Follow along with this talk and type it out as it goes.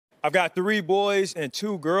I've got 3 boys and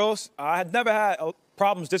 2 girls. I had never had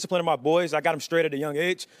problems disciplining my boys. I got them straight at a young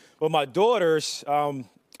age. But my daughters, I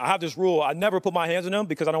have this rule. I never put my hands on them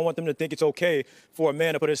because I don't want them to think it's okay for a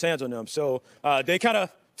man to put his hands on them. So they kind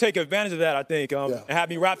of take advantage of that, I think, and have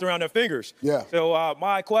me wrapped around their fingers. Yeah. So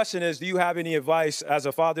my question is, do you have any advice as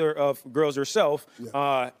a father of girls yourself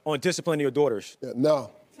on disciplining your daughters? Yeah,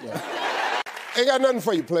 no. Ain't got nothing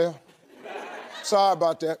for you, player. Sorry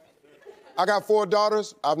about that. I got 4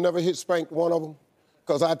 daughters. I've never spanked one of them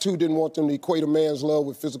because I, too, didn't want them to equate a man's love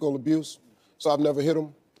with physical abuse. So I've never hit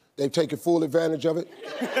them. They've taken full advantage of it.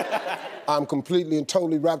 I'm completely and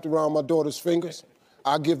totally wrapped around my daughter's fingers.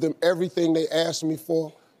 I give them everything they ask me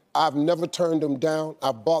for. I've never turned them down.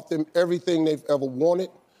 I bought them everything they've ever wanted.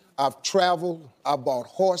 I've traveled. I bought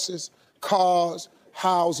horses, cars,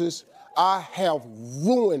 houses. I have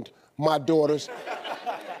ruined my daughters.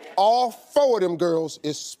 All 4 of them girls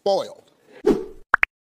is spoiled.